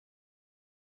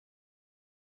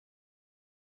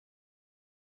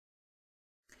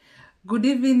Good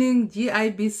evening,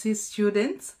 GIBC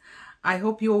students. I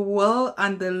hope you're well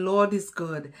and the Lord is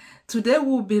good. Today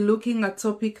we'll be looking at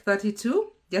topic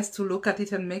 32, just to look at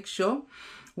it and make sure.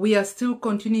 We are still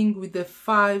continuing with the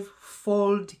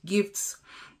five-fold gifts.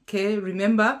 Okay,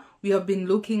 remember, we have been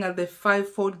looking at the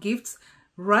five-fold gifts.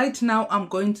 Right now, I'm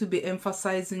going to be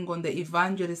emphasizing on the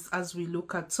evangelist as we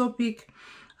look at topic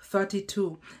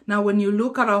 32. Now, when you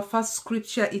look at our first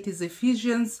scripture, it is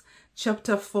Ephesians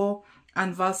chapter 4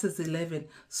 and verses 11.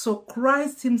 So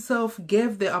Christ himself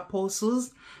gave the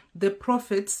apostles, the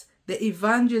prophets, the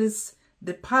evangelists,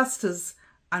 the pastors,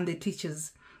 and the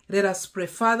teachers. Let us pray.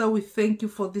 Father, we thank you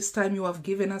for this time you have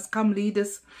given us. Come lead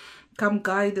us. Come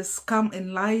guide us. Come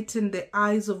enlighten the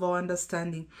eyes of our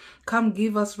understanding. Come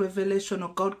give us revelation, oh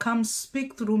God. Come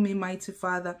speak through me, mighty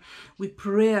Father. We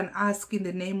pray and ask in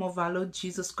the name of our Lord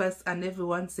Jesus Christ, and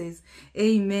everyone says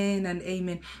amen and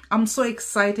amen. I'm so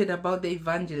excited about the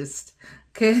evangelist.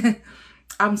 Okay,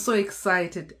 I'm so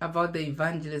excited about the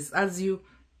evangelist. As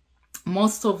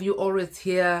most of you always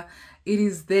hear, it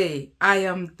is they, I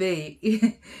am they.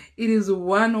 It is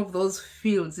one of those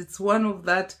fields. It's one of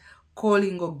that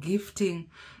calling or gifting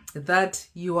that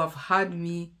you have had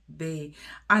me there.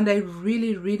 And I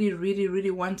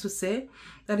really want to say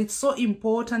that it's so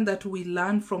important that we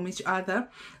learn from each other.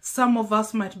 Some of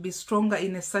us might be stronger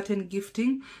in a certain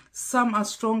gifting. Some are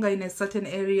stronger in a certain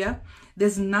area.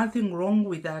 There's nothing wrong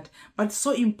with that. But it's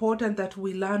so important that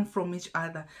we learn from each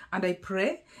other. And I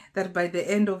pray that by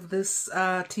the end of this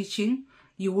teaching,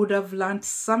 you would have learned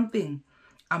something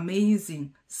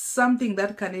amazing, something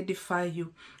that can edify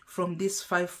you from this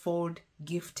fivefold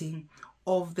gifting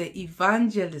of the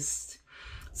evangelist.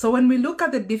 So when we look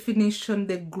at the definition,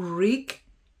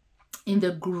 in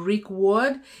the Greek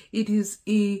word, it is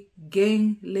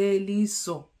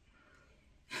evangelizo.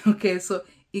 Okay, so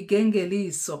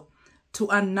evangelizo, to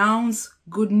announce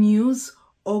good news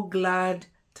or glad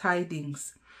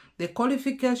tidings. The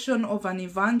qualification of an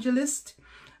evangelist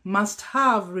must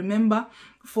have, remember,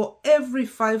 for every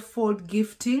fivefold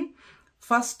gifting,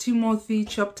 1 Timothy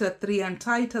chapter 3 and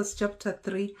Titus chapter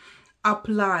 3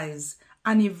 applies.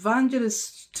 An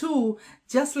evangelist too,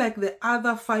 just like the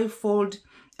other fivefold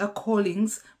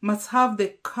callings, must have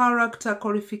the character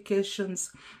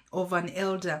qualifications of an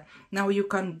elder. Now you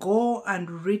can go and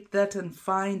read that and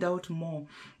find out more.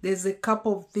 There's a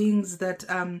couple of things that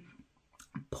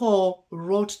Paul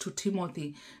wrote to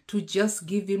Timothy to just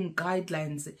give him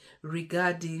guidelines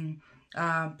regarding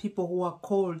people who are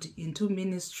called into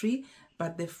ministry.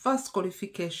 But the first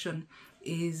qualification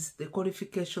is the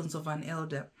qualifications of an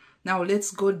elder. Now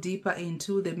let's go deeper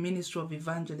into the ministry of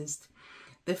evangelist.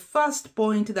 The first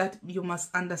point that you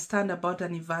must understand about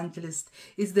an evangelist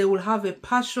is they will have a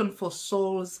passion for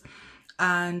souls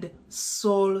and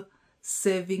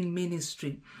soul-saving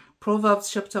ministry.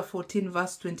 Proverbs chapter 14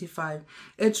 verse 25.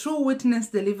 A true witness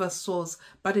delivers souls,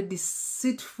 but a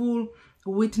deceitful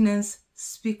witness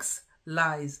speaks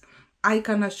lies. I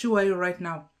can assure you right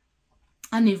now,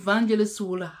 an evangelist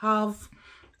will have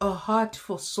a heart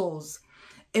for souls,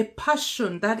 a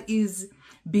passion that is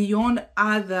beyond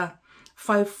other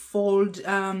fivefold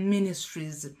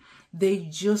ministries. They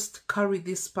just carry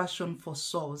this passion for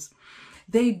souls.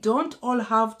 They don't all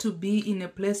have to be in a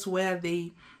place where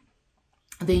they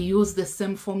use the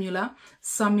same formula.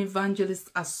 Some evangelists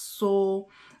are so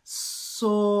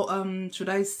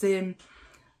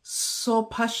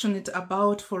passionate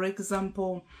about, for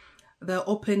example, the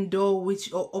open door,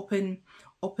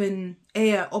 open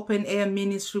air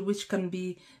ministry, which can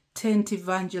be tent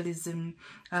evangelism,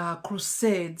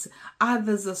 crusades.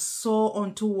 Others are so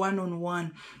onto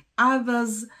one-on-one.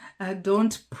 Others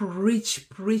don't preach.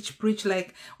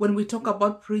 Like when we talk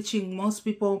about preaching, most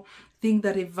people think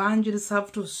that evangelists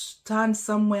have to stand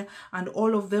somewhere and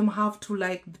all of them have to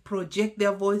like project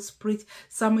their voice, preach.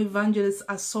 Some evangelists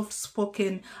are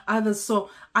soft-spoken, others. So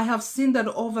I have seen that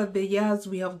over the years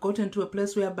we have gotten to a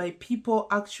place whereby people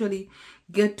actually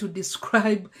get to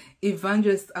describe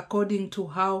evangelists according to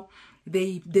how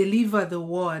they deliver the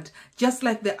word, just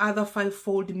like the other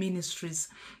fivefold ministries.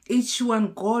 Each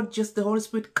one, God, just the Holy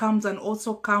Spirit comes and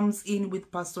also comes in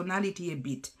with personality a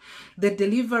bit. The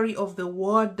delivery of the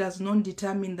word does not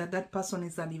determine that that person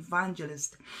is an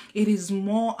evangelist. It is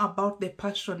more about the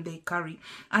passion they carry.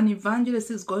 An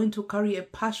evangelist is going to carry a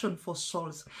passion for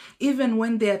souls. Even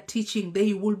when they are teaching,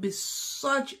 they will be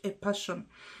such a passion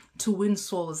to win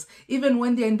souls. Even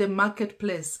when they're in the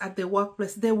marketplace, at the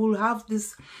workplace, they will have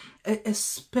this a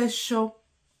special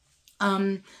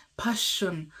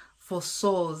passion for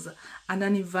souls, and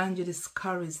an evangelist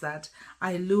carries that.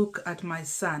 I look at my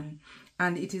son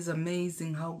and it is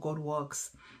amazing how God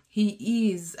works.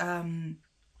 He is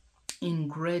in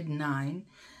grade 9.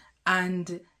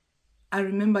 And I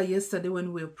remember yesterday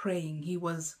when we were praying,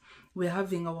 we're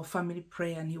having our family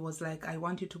prayer, and he was like, I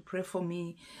want you to pray for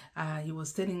me. He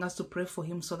was telling us to pray for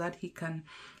him so that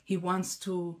he wants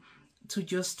to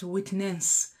just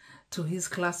witness to his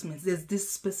classmates. There's this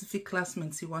specific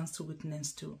classmates he wants to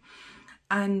witness to.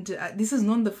 And this is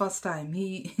not the first time.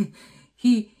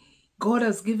 God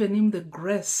has given him the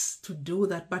grace to do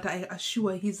that, but I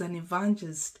assure he's an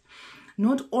evangelist.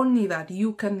 Not only that,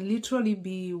 you can literally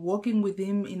be walking with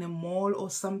him in a mall or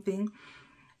something.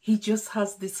 He just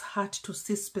has this heart to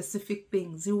see specific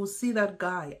things. You will see that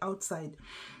guy outside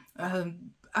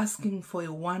asking for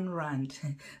a 1 rand.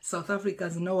 South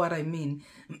Africans know what I mean.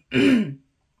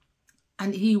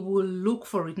 And he will look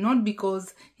for it, not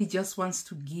because he just wants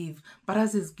to give, but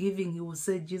as he's giving, he will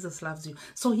say, Jesus loves you.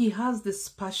 So he has this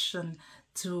passion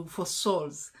for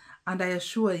souls. And I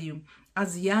assure you,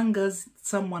 as young as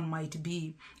someone might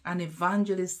be, an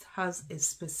evangelist has a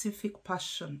specific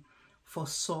passion for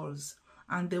souls.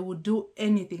 And they will do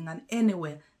anything and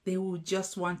anywhere. They will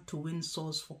just want to win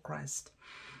souls for Christ.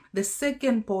 The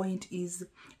second point is,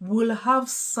 will have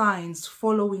signs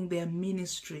following their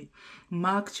ministry.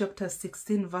 Mark chapter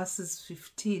 16, verses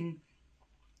 15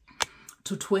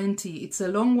 to 20. It's a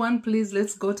long one, please.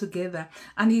 Let's go together.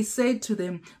 And he said to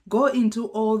them, go into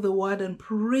all the world and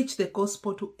preach the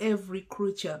gospel to every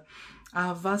creature.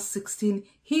 Verse 16,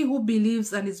 he who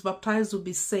believes and is baptized will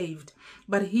be saved,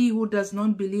 but he who does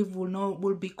not believe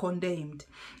will be condemned.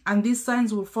 And these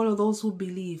signs will follow those who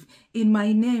believe. In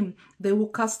my name, they will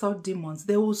cast out demons.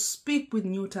 They will speak with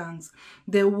new tongues.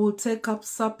 They will take up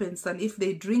serpents. And if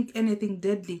they drink anything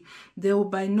deadly, they will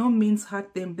by no means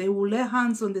hurt them. They will lay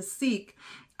hands on the sick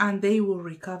and they will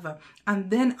recover. And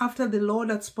then after the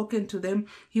Lord had spoken to them,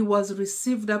 he was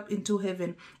received up into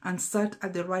heaven and sat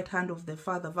at the right hand of the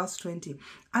Father. Verse 20.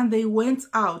 And they went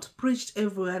out, preached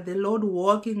everywhere, the Lord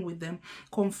walking with them,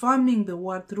 confirming the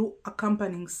word through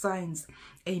accompanying signs.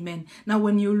 Amen. Now,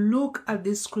 when you look at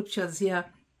these scriptures here,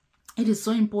 it is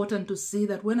so important to see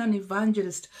that when an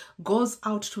evangelist goes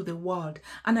out to the world,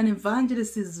 and an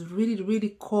evangelist is really, really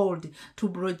called to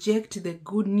project the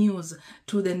good news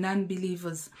to the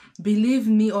non-believers. Believe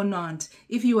me or not,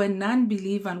 if you are a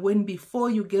non-believer and when before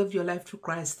you gave your life to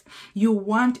Christ, you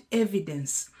want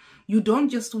evidence. You don't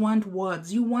just want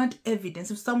words, you want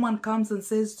evidence. If someone comes and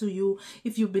says to you,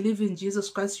 if you believe in Jesus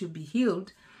Christ, you'll be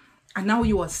healed, and now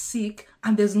you are sick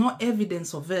and there's no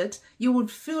evidence of it, you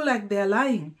would feel like they're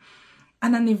lying.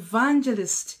 And an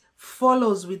evangelist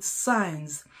follows with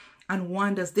signs and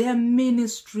wonders. Their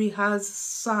ministry has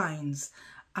signs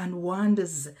and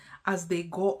wonders as they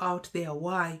go out there.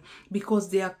 Why?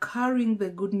 Because they are carrying the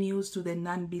good news to the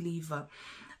non-believer.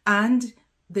 And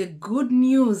the good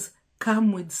news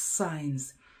comes with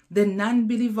signs. The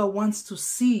non-believer wants to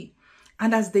see.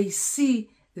 And as they see,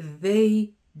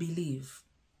 they believe.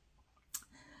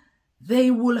 They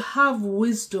will have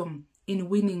wisdom in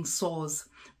winning souls.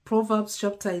 Proverbs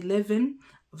chapter 11,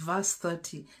 verse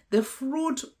 30. The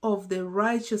fruit of the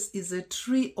righteous is a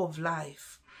tree of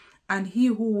life, and he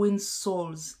who wins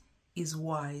souls is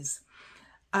wise.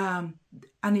 An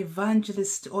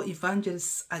evangelist or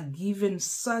evangelists are given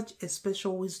such a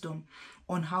special wisdom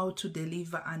on how to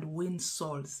deliver and win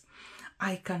souls.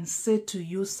 I can say to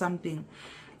you something.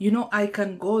 You know, I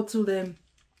can go to the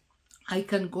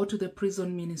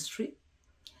prison ministry.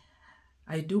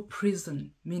 I do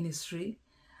prison ministry.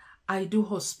 I do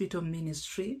hospital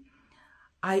ministry.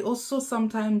 I also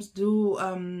sometimes do,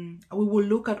 we will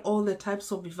look at all the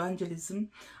types of evangelism.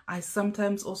 I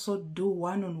sometimes also do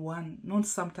one-on-one. Not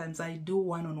sometimes, I do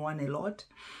one-on-one a lot.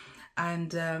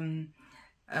 And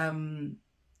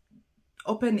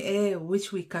open air,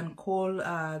 which we can call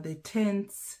the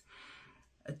tents,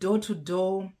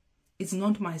 door-to-door, is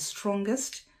not my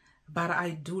strongest, but I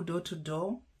do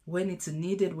door-to-door when it's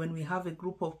needed, when we have a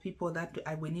group of people that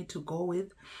we need to go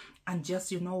with. And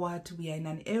just, you know what, we are in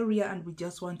an area and we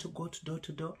just want to go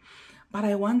to door. But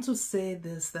I want to say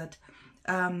this, that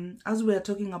as we are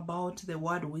talking about the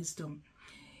word wisdom,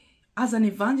 as an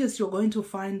evangelist, you're going to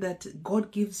find that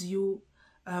God gives you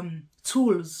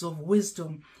tools of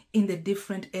wisdom in the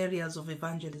different areas of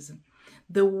evangelism.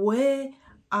 The way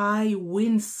I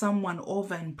win someone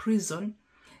over in prison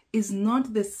is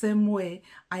not the same way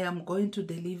I am going to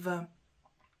deliver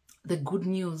the good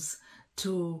news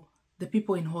to the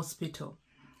people in hospital.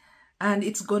 And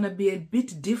it's going to be a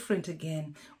bit different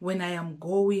again when I am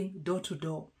going door to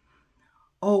door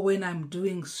or when I'm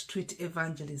doing street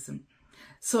evangelism.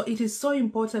 So it is so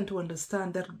important to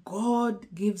understand that God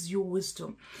gives you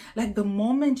wisdom. Like the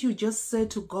moment you just say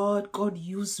to God, God,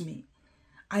 use me,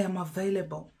 I am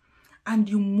available, and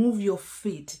you move your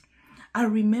feet, I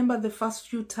remember the first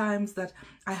few times that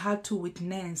I had to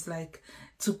witness, like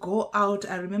to go out.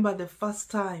 I remember the first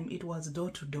time it was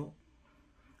door to door.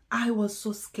 I was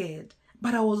so scared,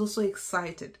 but I was also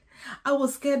excited. I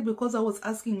was scared because I was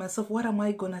asking myself, what am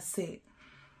I gonna say?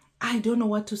 I don't know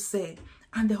what to say.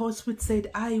 And the Holy Spirit said,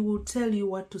 I will tell you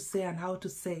what to say and how to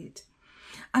say it.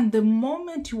 And the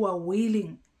moment you are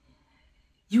willing,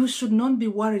 you should not be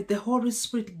worried. The Holy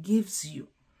Spirit gives you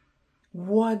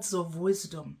words of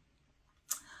wisdom.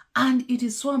 And it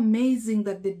is so amazing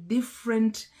that the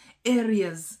different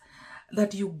areas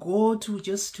that you go to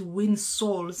just to win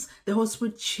souls, the Holy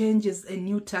Spirit changes a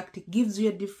new tactic, gives you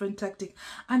a different tactic.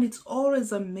 And it's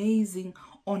always amazing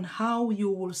on how you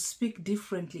will speak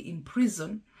differently in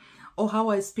prison, or how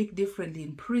I speak differently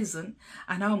in prison,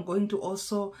 and how I'm going to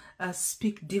also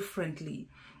speak differently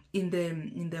in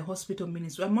the hospital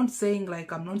ministry. I'm not saying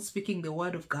like I'm not speaking the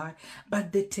word of God,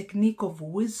 but the technique of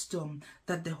wisdom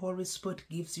that the Holy Spirit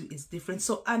gives you is different.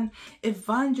 So an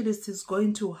evangelist is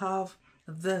going to have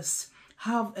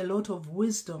a lot of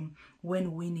wisdom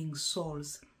when winning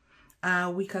souls.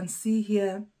 We can see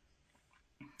here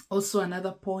also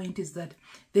another point is that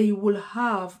they will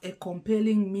have a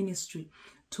compelling ministry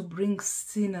to bring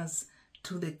sinners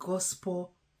to the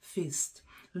gospel feast.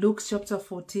 Luke chapter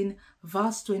 14,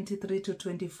 verse 23 to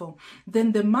 24.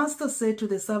 Then the master said to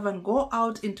the servant, go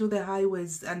out into the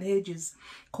highways and hedges,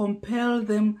 compel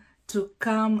them to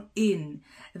come in,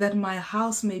 that my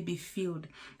house may be filled.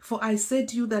 For I say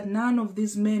to you that none of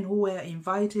these men who were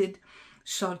invited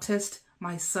shall taste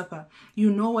my supper.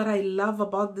 You know what I love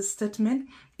about this statement?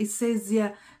 It says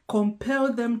here,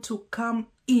 compel them to come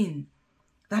in.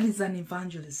 That is an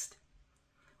evangelist.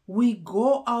 We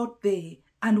go out there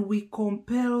and we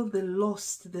compel the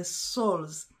lost, the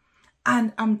souls.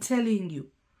 And I'm telling you,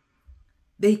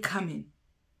 they come in.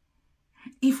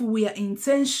 If we are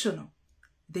intentional,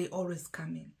 they always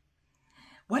come in.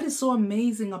 What is so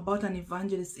amazing about an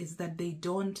evangelist is that they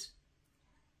don't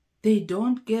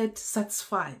get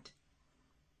satisfied.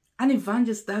 An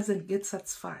evangelist doesn't get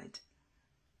satisfied.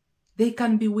 They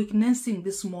can be witnessing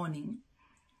this morning,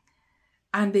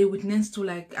 and they witnessed to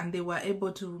and they were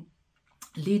able to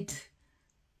lead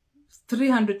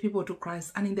 300 people to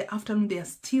Christ, and in the afternoon they are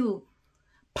still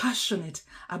passionate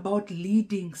about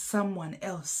leading someone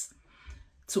else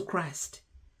to Christ.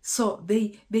 So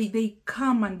they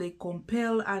come and they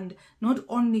compel, and not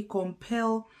only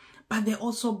compel, but they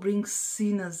also bring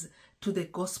sinners to the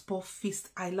gospel feast.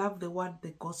 I love the word,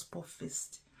 the gospel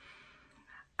feast.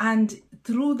 And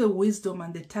through the wisdom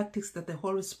and the tactics that the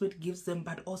Holy Spirit gives them,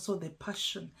 but also the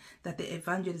passion that the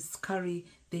evangelists carry,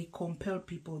 they compel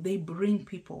people, they bring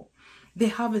people. They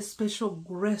have a special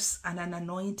grace and an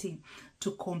anointing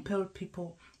to compel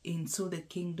people into the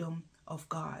kingdom of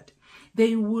God.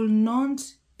 They will not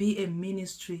be a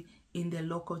ministry in the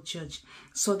local church.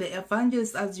 So the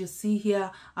evangelists, as you see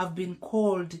here, have been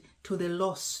called to the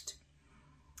lost.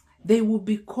 They will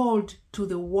be called to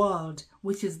the world,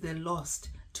 which is the lost,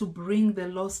 to bring the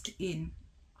lost in.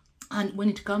 And when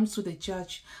it comes to the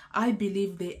church, I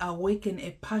believe they awaken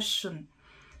a passion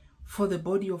for the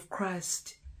body of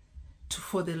Christ,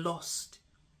 for the lost.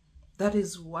 That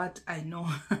is what I know.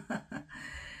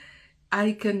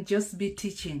 I can just be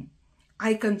teaching.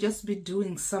 I can just be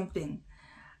doing something.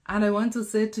 And I want to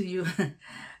say to you,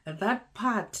 that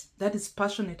part that is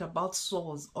passionate about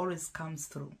souls always comes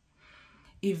through.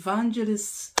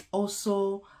 Evangelists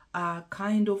also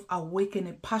kind of awaken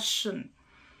a passion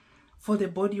for the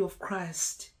body of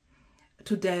Christ,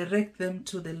 to direct them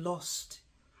to the lost,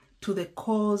 to the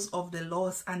cause of the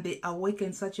lost, and they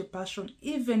awaken such a passion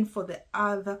even for the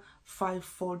other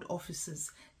fivefold offices.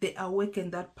 They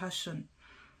awaken that passion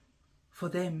for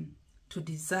them to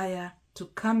desire to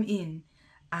come in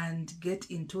and get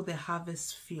into the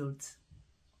harvest fields.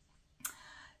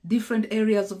 Different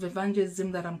areas of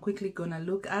evangelism that I'm quickly going to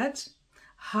look at.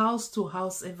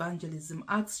 House-to-house evangelism.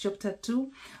 Acts chapter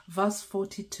 2, verse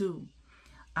 42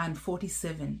 and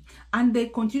 47. And they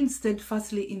continued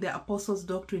steadfastly in the apostles'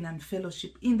 doctrine and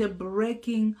fellowship, in the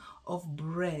breaking of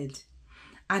bread,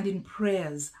 and in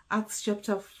prayers. Acts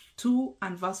chapter 2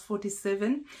 and verse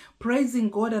 47. Praising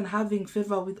God and having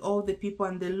favor with all the people,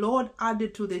 and the Lord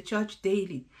added to the church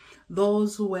daily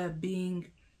those who were being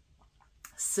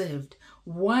saved.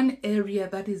 One area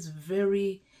that is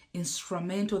very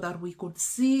instrumental that we could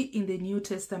see in the New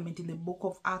Testament, in the book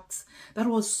of Acts, that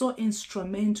was so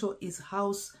instrumental, is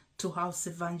house-to-house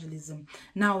evangelism.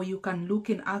 Now you can look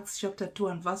in Acts chapter 2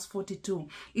 and verse 42.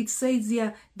 It says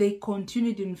here, they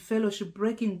continued in fellowship,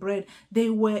 breaking bread. They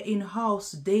were in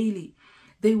house daily.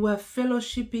 They were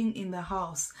fellowshipping in the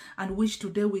house, and which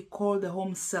today we call the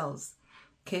home cells.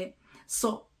 Okay,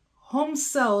 so Home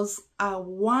cells are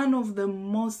one of the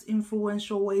most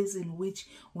influential ways in which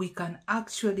we can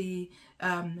actually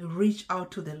reach out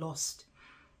to the lost.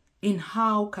 In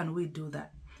how can we do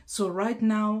that? So right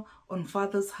now on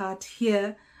Father's Heart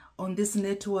here on this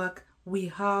network, we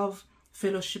have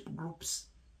fellowship groups.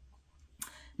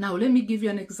 Now let me give you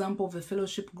an example of a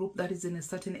fellowship group that is in a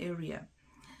certain area.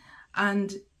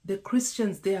 And the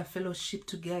Christians, they are fellowship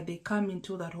together. They come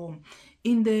into that home.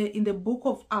 In the book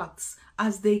of Acts,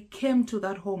 as they came to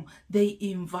that home, they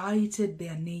invited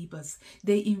their neighbors.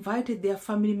 They invited their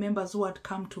family members who had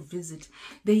come to visit.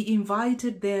 They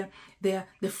invited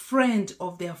the friend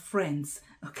of their friends,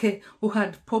 okay, who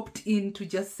had popped in to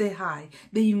just say hi.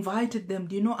 They invited them.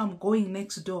 Do you know, I'm going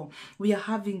next door. We are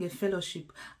having a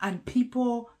fellowship. And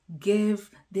people gave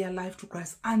their life to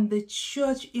Christ. And the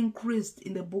church increased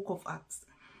in the book of Acts.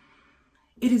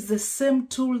 It is the same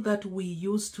tool that we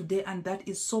use today, and that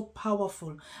is so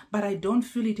powerful, but I don't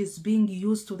feel it is being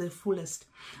used to the fullest.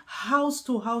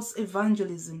 House-to-house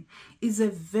evangelism is a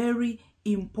very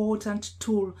important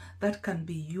tool that can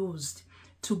be used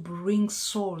to bring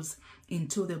souls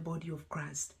into the body of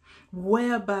Christ,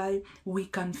 whereby we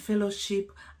can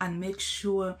fellowship and make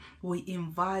sure we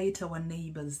invite our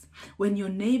neighbors. When your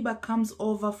neighbor comes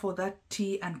over for that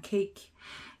tea and cake,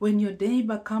 when your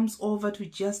neighbor comes over to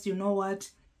just, you know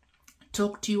what,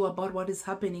 talk to you about what is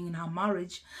happening in her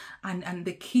marriage and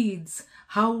the kids,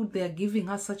 how they're giving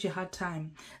her such a hard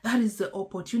time, that is the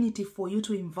opportunity for you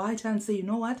to invite her and say, you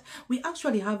know what, we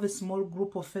actually have a small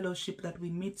group of fellowship that we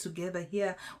meet together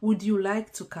here. Would you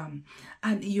like to come?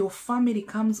 And your family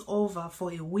comes over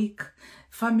for a week.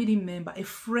 Family member, a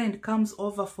friend comes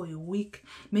over for a week,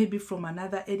 maybe from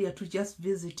another area to just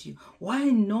visit you. Why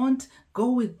not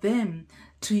go with them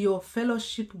to your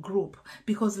fellowship group?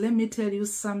 Because let me tell you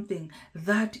something,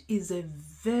 that is a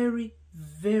very,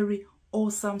 very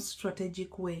awesome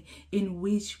strategic way in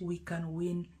which we can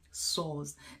win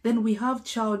souls. Then we have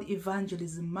child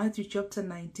evangelism, Matthew chapter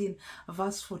 19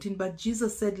 verse 14. But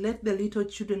Jesus said, let the little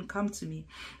children come to me,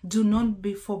 do not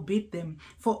forbid them,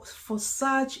 for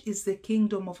such is the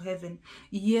kingdom of heaven.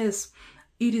 Yes,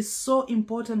 it is so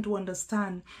important to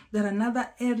understand that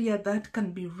another area that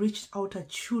can be reached out are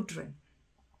children.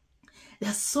 There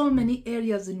are so many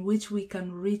areas in which we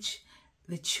can reach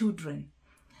the children.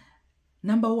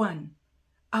 Number one,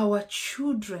 our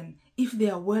children, if they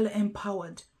are well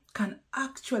empowered, can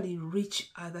actually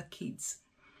reach other kids.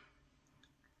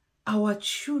 Our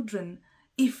children,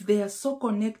 if they are so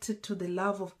connected to the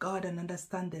love of God and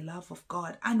understand the love of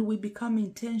God, and we become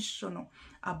intentional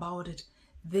about it,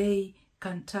 they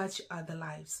can touch other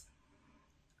lives.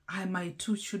 My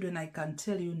two children, I can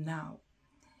tell you now,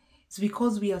 it's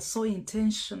because we are so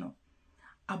intentional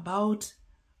about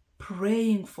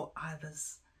praying for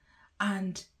others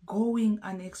and going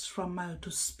an extra mile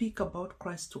to speak about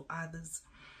Christ to others.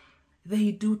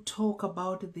 They do talk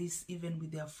about this even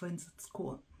with their friends at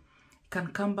school. Can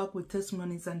come back with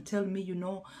testimonies and tell me, you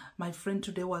know, my friend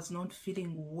today was not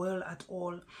feeling well at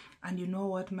all. And you know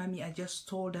what, mommy, I just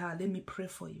told her, let me pray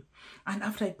for you. And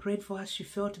after I prayed for her, she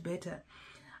felt better.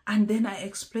 And then I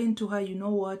explained to her, you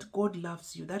know what, God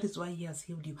loves you. That is why he has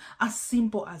healed you. As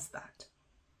simple as that.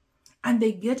 And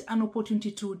they get an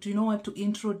opportunity to, you know what, to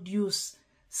introduce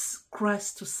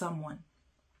Christ to someone.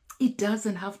 It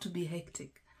doesn't have to be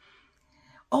hectic.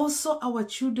 Also, our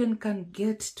children can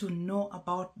get to know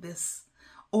about this,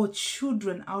 or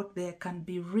children out there can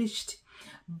be reached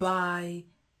by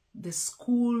the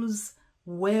schools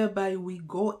whereby we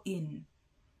go in.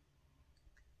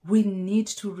 We need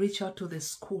to reach out to the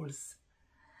schools.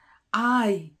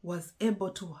 I was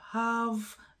able to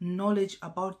have knowledge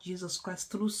about Jesus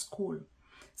Christ through school.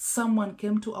 Someone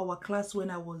came to our class when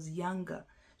I was younger,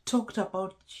 talked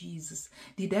about Jesus.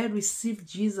 Did I receive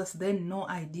Jesus then? No,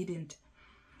 I didn't.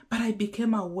 But I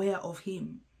became aware of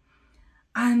him.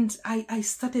 And I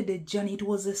started a journey. It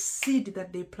was a seed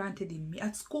that they planted in me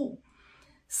at school.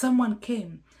 Someone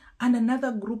came and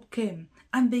another group came.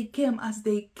 And they came. As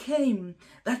they came,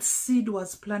 that seed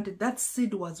was planted. That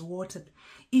seed was watered.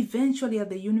 Eventually at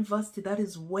the university, that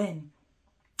is when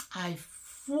I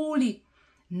fully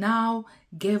now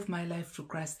gave my life to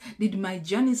Christ. Did my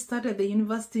journey start at the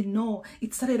university? No,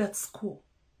 it started at school.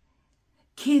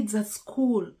 Kids at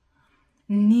school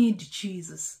need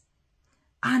Jesus.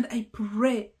 And I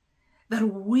pray that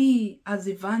we as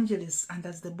evangelists and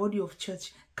as the body of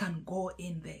church can go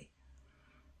in there.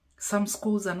 Some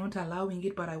schools are not allowing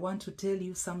it, but I want to tell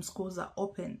you some schools are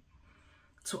open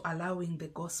to allowing the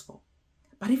gospel.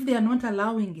 But if they are not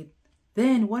allowing it,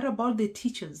 then what about the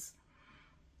teachers?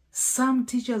 Some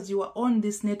teachers, you are on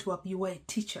this network, you are a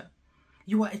teacher.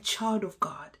 You are a child of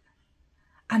God.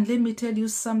 And let me tell you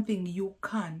something, you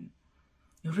can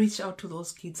reach out to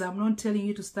those kids. I'm not telling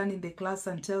you to stand in the class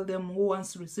and tell them who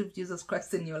wants to receive Jesus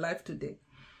Christ in your life today.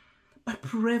 But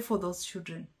pray for those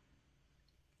children.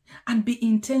 And be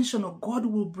intentional. God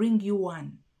will bring you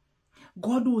one.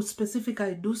 God will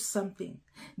specifically do something.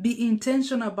 Be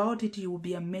intentional about it. You will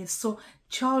be amazed. So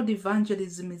child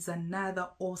evangelism is another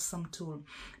awesome tool.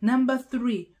 Number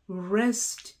 3,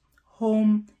 rest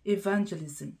home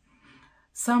evangelism.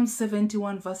 Psalm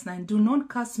 71 verse 9. Do not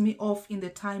cast me off in the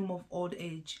time of old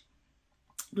age.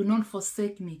 Do not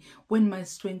forsake me when my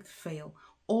strength fail.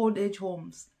 Old age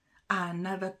homes are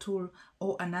another tool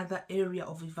or another area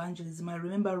of evangelism. I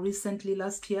remember recently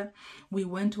last year, we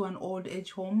went to an old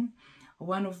age home.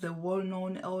 One of the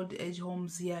well-known old age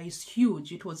homes here is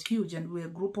huge. It was huge, and we're a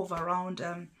group of around,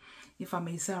 if I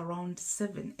may say, around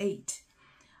 7, 8.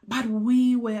 But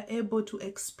we were able to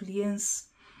experience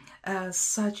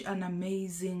such an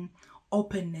amazing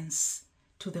openness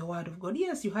to the word of God.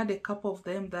 Yes, you had a couple of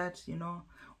them that, you know,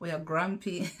 were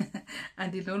grumpy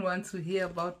and did not want to hear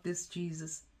about this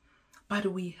Jesus. But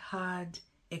we had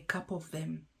a couple of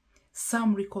them,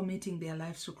 some recommitting their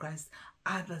lives to Christ,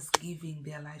 others giving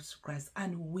their lives to Christ.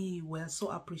 And we were so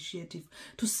appreciative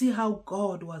to see how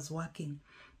God was working,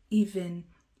 even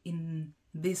in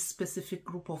this specific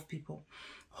group of people.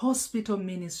 Hospital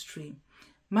ministry.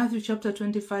 Matthew chapter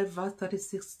 25 verse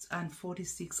 36 and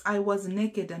 46. I was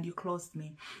naked and you clothed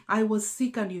me. I was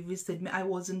sick and you visited me. I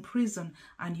was in prison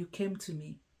and you came to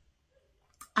me.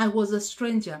 I was a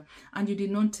stranger and you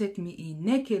did not take me in.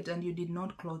 Naked and you did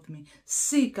not clothe me.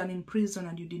 Sick and in prison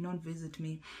and you did not visit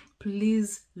me.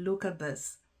 Please look at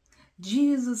this.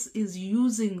 Jesus is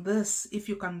using this, if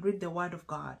you can read the word of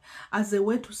God, as a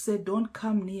way to say, don't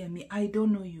come near me. I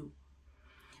don't know you.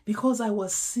 Because I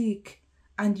was sick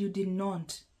and you did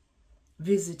not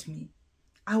visit me.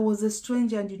 I was a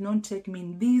stranger and you did not take me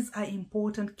in. These are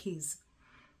important keys.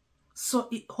 So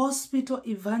hospital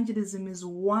evangelism is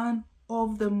one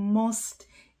of the most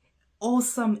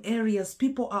awesome areas.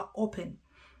 People are open.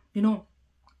 You know,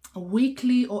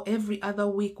 weekly or every other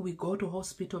week we go to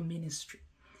hospital ministry.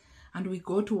 And we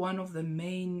go to one of the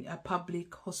main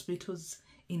public hospitals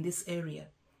in this area.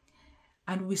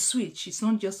 And we switch. It's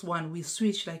not just one. We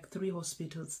switch like 3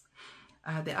 hospitals.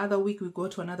 The other week we go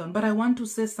to another one. But I want to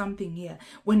say something here.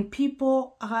 When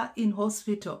people are in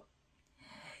hospital,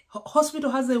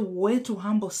 hospital has a way to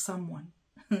humble someone.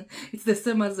 It's the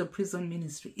same as the prison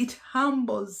ministry. It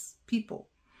humbles people.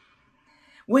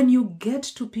 When you get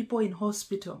to people in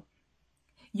hospital,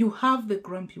 you have the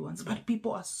grumpy ones, but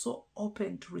people are so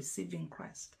open to receiving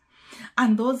Christ.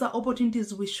 And those are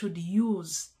opportunities we should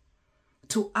use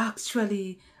to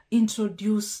actually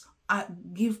introduce,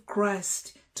 give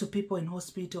Christ to people in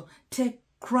hospital. Take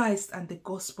Christ and the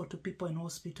gospel to people in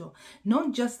hospital.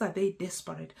 Not just that they're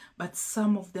desperate, but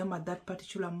some of them at that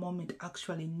particular moment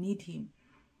actually need him.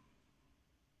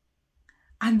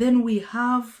 And then we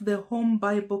have the home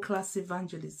Bible class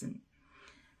evangelism.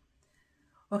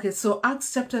 Okay, so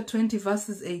Acts chapter 20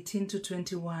 verses 18 to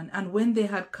 21. And when they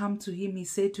had come to him, he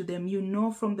said to them, you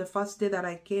know from the first day that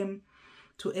I came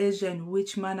to Asia, in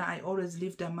which manner I always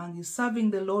lived among you,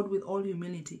 serving the Lord with all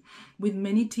humility, with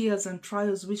many tears and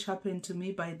trials which happened to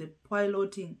me by the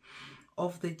piloting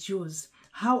of the Jews,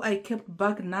 how I kept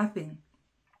back nothing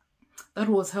that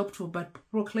was helpful, but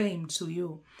proclaimed to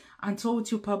you and told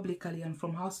you publicly and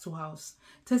from house to house,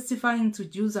 testifying to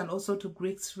Jews and also to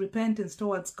Greeks, repentance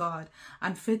towards God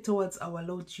and faith towards our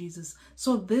Lord Jesus.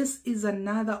 So this is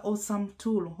another awesome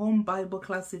tool, home Bible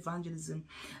class evangelism.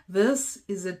 This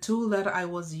is a tool that I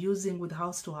was using with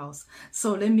house to house.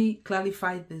 So let me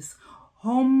clarify this.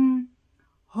 Home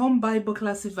Bible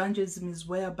class evangelism is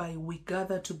whereby we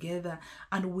gather together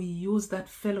and we use that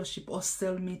fellowship or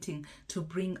cell meeting to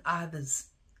bring others.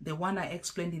 The one I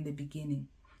explained in the beginning.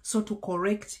 So to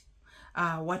correct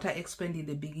what I explained in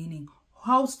the beginning,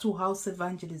 house to house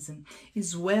evangelism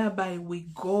is whereby we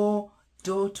go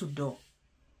door to door.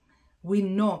 We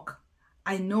knock.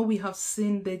 I know we have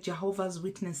seen the Jehovah's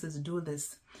Witnesses do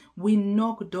this. We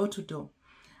knock door to door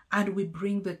and we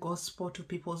bring the gospel to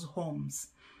people's homes.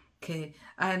 Okay,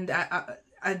 and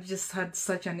I just had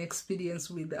such an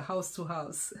experience with the house to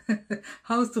house.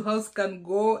 House to house can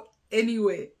go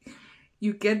anywhere.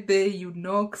 You get there, you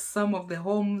knock. Some of the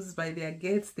homes by their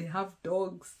gates, they have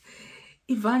dogs.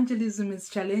 Evangelism is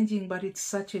challenging, but it's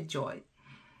such a joy.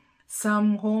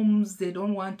 Some homes, they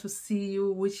don't want to see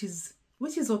you, which is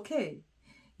okay.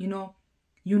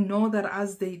 You know that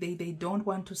as they don't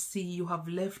want to see you, have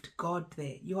left God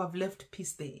there. You have left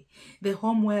peace there. The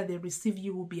home where they receive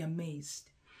you will be amazed.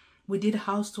 We did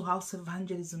house to house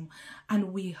evangelism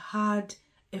and we had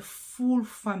a full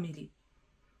family.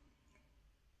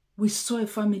 We saw a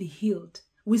family healed.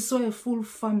 We saw a full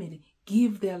family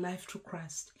give their life to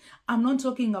Christ. I'm not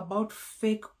talking about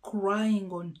fake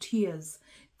crying on tears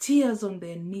on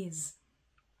their knees.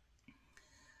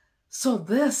 So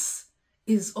this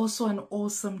is also an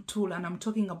awesome tool, and I'm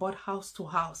talking about house to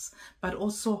house, but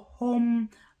also home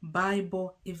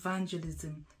Bible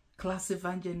evangelism. Class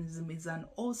evangelism is an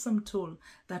awesome tool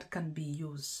that can be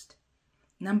used.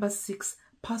 Number 6,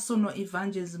 personal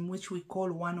evangelism, which we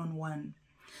call one-on-one.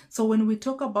 So when we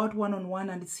talk about one-on-one,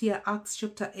 and it's here Acts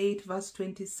chapter 8 verse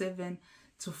 27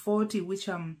 to 40, which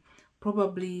I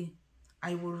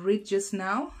will read just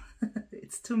now.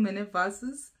 It's too many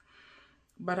verses,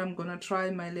 but I'm gonna try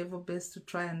my level best to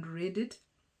try and read it.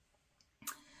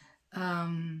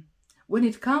 When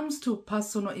it comes to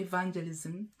personal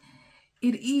evangelism,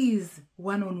 it is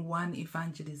one-on-one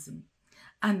evangelism,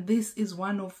 and this is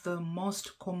one of the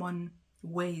most common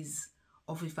ways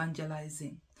of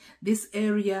evangelizing. This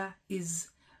area is,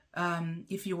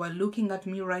 if you are looking at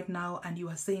me right now and you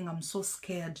are saying, I'm so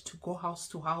scared to go house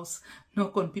to house,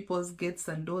 knock on people's gates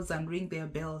and doors and ring their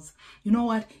bells, you know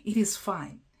what? It is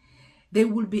fine. There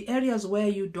will be areas where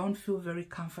you don't feel very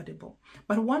comfortable.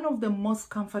 But one of the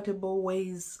most comfortable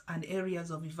ways and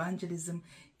areas of evangelism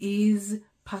is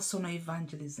personal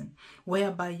evangelism,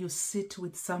 whereby you sit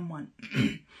with someone,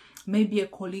 maybe a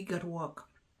colleague at work,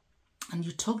 and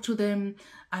you talk to them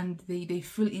and they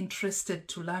feel interested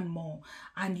to learn more.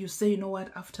 And you say, you know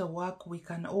what, after work we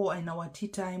can, or in our tea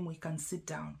time, we can sit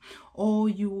down. Or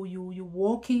you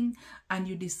walking and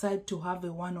you decide to have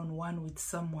a one-on-one with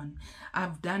someone.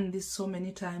 I've done this so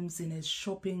many times in a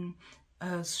shopping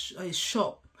a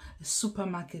shop, a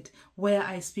supermarket, where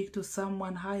I speak to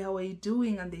someone, hi, how are you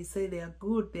doing? And they say they are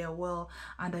good, they are well.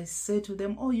 And I say to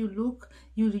them, oh, you look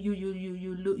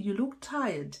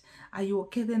tired. Are you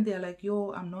okay? Then they're like,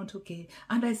 yo, I'm not okay.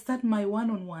 And I start my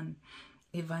one-on-one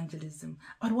evangelism.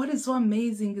 But what is so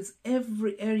amazing is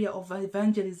every area of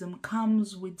evangelism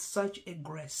comes with such a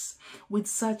grace, with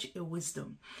such a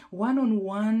wisdom.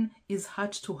 One-on-one is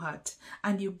heart to heart,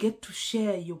 and you get to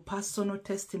share your personal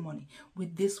testimony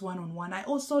with this one-on-one. I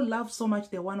also love so much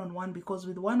the one-on-one because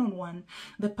with one-on-one,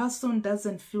 the person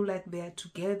doesn't feel like they're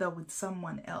together with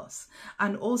someone else.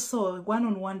 And also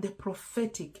one-on-one, the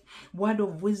prophetic word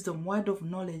of wisdom, word of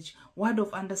knowledge, word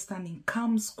of understanding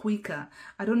comes quicker.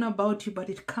 I don't know about you, but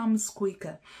it comes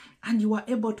quicker, and you are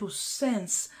able to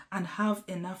sense and have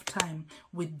enough time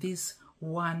with this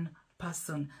one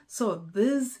person. So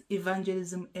these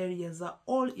evangelism areas are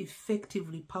all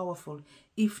effectively powerful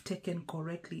if taken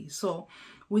correctly. So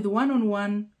with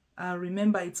one-on-one,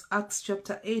 remember it's Acts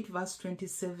chapter 8 verse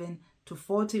 27 to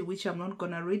 40, which I'm not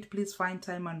gonna read. Please find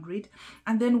time and read.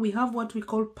 And then we have what we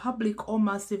call public or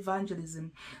mass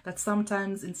evangelism, that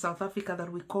sometimes in South Africa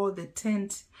that we call the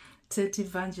tent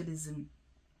evangelism,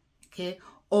 okay,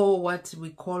 or what we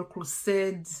call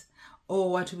crusades, or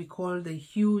what we call the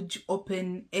huge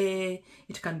open air.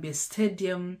 It can be a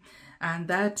stadium, and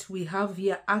that we have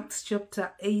here Acts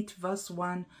chapter 8 verse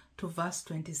 1 to verse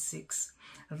 26.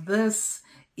 This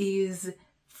is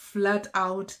flat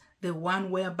out the one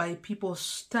whereby people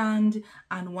stand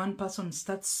and one person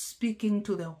starts speaking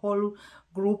to the whole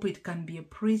group. It can be a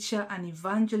preacher, an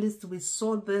evangelist. We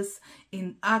saw this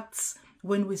in Acts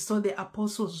when we saw the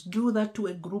apostles do that to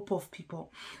a group of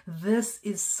people. This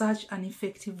is such an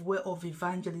effective way of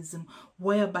evangelism,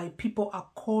 whereby people are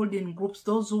called in groups,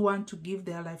 those who want to give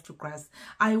their life to Christ.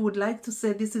 I would like to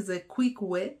say this is a quick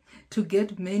way to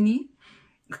get many,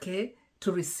 okay,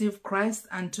 to receive Christ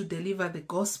and to deliver the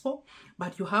gospel.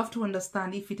 But you have to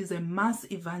understand, if it is a mass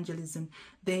evangelism,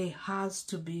 there has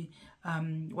to be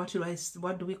what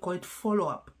do we call it,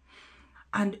 follow-up.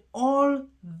 And all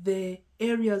the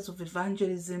areas of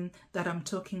evangelism that I'm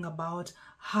talking about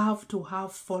have to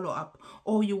have follow-up,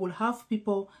 or you will have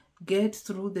people get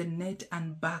through the net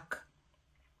and back.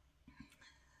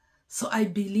 So I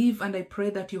believe and I pray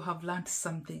that you have learned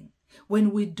something.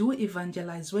 When we do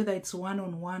evangelize, whether it's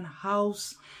one-on-one,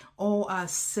 house, or a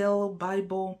cell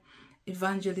Bible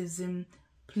evangelism,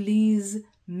 please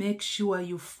make sure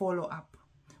you follow up.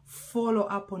 Follow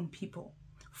up on people.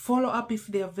 Follow up if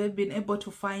they have been able to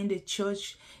find a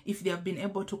church, if they have been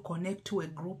able to connect to a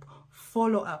group.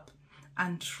 Follow up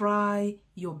and try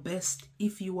your best.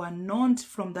 If you are not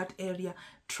from that area,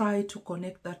 try to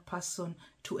connect that person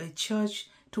to a church,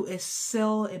 to a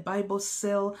cell, a Bible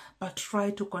cell, but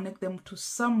try to connect them to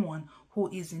someone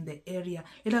who is in the area.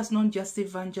 Let us not just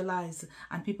evangelize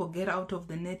and people get out of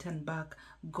the net and back.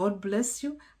 God bless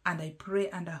you, and I pray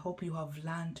and I hope you have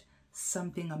learned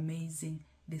something amazing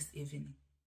this evening.